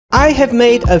I have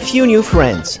made a few new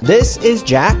friends. This is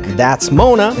Jack, that's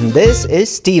Mona, and this is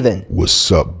Steven.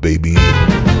 What's up, baby?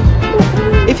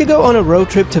 If you go on a road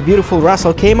trip to beautiful Ras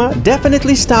Al Khaimah,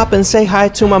 definitely stop and say hi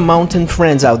to my mountain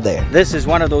friends out there. This is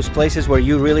one of those places where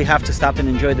you really have to stop and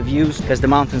enjoy the views because the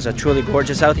mountains are truly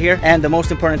gorgeous out here. And the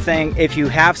most important thing, if you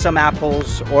have some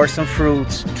apples or some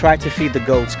fruits, try to feed the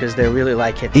goats because they really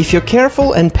like it. If you're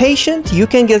careful and patient, you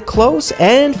can get close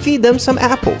and feed them some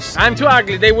apples. I'm too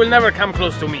ugly, they will never come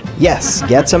close to me. Yes,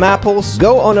 get some apples,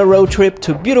 go on a road trip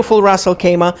to beautiful Ras Al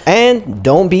Khaimah, and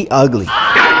don't be ugly.